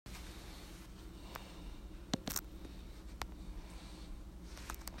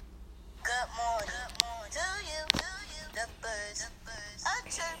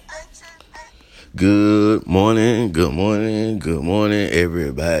Good morning, good morning, good morning,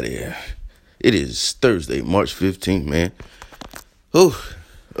 everybody. It is Thursday, March 15th, man. Whew,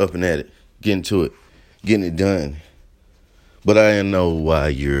 up and at it, getting to it, getting it done. But I know why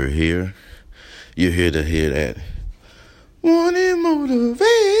you're here. You're here to hear that morning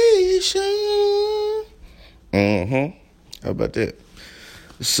motivation. How about that?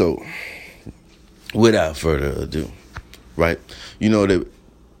 So, without further ado, right? You know that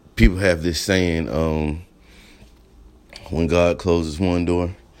people have this saying, when God closes one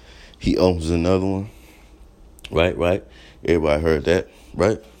door, he opens another one. Right? Everybody heard that,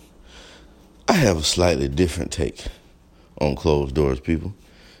 right? I have a slightly different take on closed doors, people.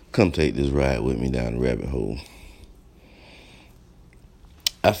 Come take this ride with me down the rabbit hole.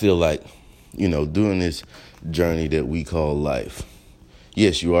 I feel like, during this journey that we call life,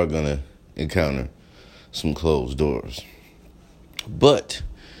 yes, you are going to encounter some closed doors. But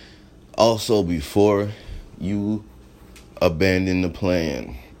also, before you abandon the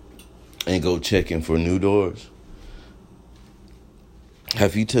plan and go checking for new doors,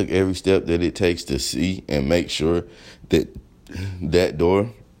 have you took every step that it takes to see and make sure that that door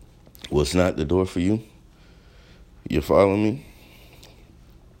was not the door for you? You follow me?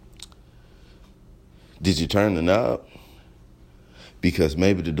 Did you turn the knob? Because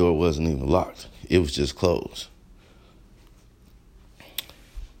maybe the door wasn't even locked. It was just closed.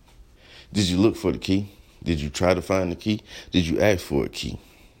 Did you look for the key? Did you try to find the key? Did you ask for a key?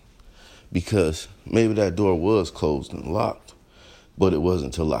 Because maybe that door was closed and locked, but it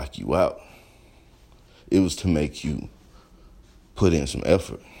wasn't to lock you out. It was to make you put in some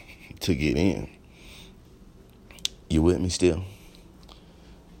effort to get in. You with me still?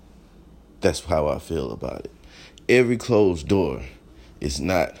 That's how I feel about it. Every closed door is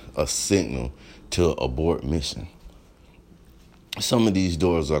not a signal to abort mission. Some of these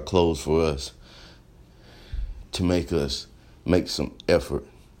doors are closed for us to make us make some effort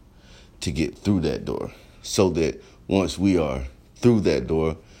to get through that door, so that once we are through that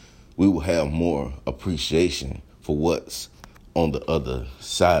door, we will have more appreciation for what's on the other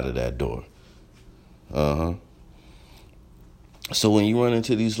side of that door. So when you run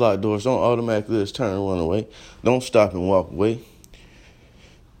into these locked doors, don't automatically just turn and run away. Don't stop and walk away.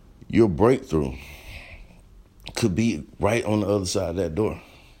 Your breakthrough could be right on the other side of that door.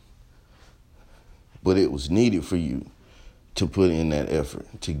 But it was needed for you to put in that effort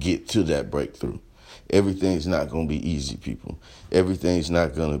to get to that breakthrough. Everything's not going to be easy, people. Everything's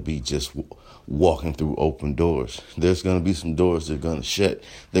not going to be just walking through open doors. There's going to be some doors that are going to shut.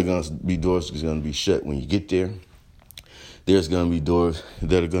 There's going to be doors that are going to be shut when you get there. There's going to be doors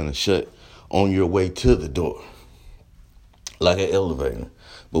that are going to shut on your way to the door, like an elevator.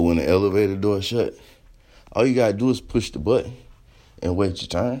 But when the elevator door shut, all you got to do is push the button and wait your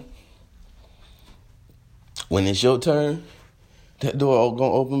turn. When it's your turn, that door all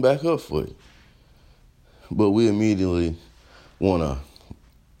going to open back up for you. But we immediately want to,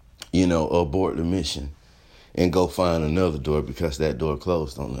 abort the mission and go find another door because that door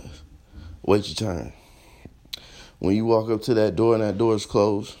closed on us. Wait your turn. When you walk up to that door and that door is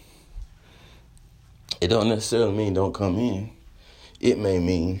closed, it don't necessarily mean don't come in. It may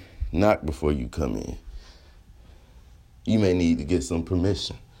mean knock before you come in. You may need to get some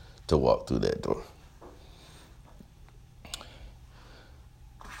permission to walk through that door.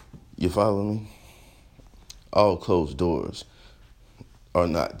 You follow me? All closed doors are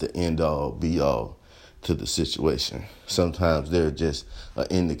not the end-all, be-all to the situation. Sometimes they're just an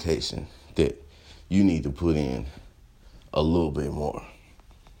indication that you need to put in a little bit more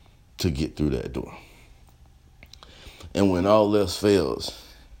to get through that door. And when all else fails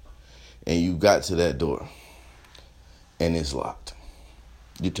and you got to that door and it's locked,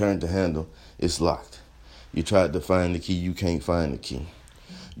 you turn the handle, it's locked. You tried to find the key, you can't find the key.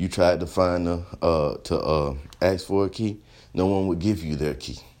 You tried to find ask for a key, no one would give you their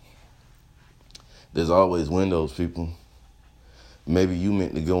key. There's always windows, people. Maybe you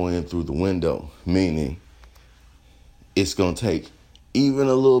meant to go in through the window, meaning it's going to take even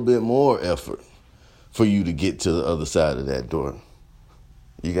a little bit more effort for you to get to the other side of that door.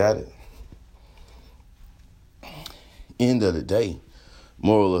 You got it? End of the day,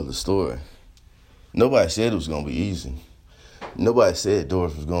 moral of the story, nobody said it was going to be easy. Nobody said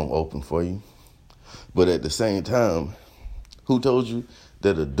doors was going to open for you. But at the same time, who told you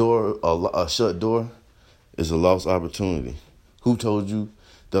that a shut door is a lost opportunity? Who told you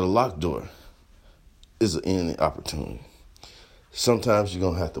that a locked door is an ending opportunity? Sometimes you're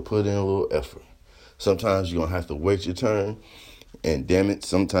going to have to put in a little effort. Sometimes you're going to have to wait your turn And damn it,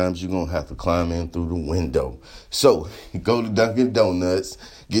 sometimes you're going to have to climb in through the window. So go to Dunkin' Donuts,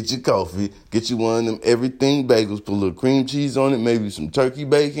 get your coffee, get you one of them everything bagels, put a little cream cheese on it, maybe some turkey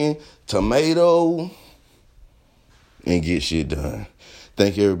bacon, tomato, and get shit done.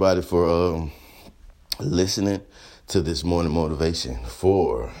 Thank you, everybody, for listening to this morning motivation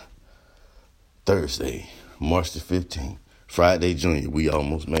for Thursday, March the 15th, Friday Junior. We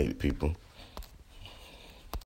almost made it, people.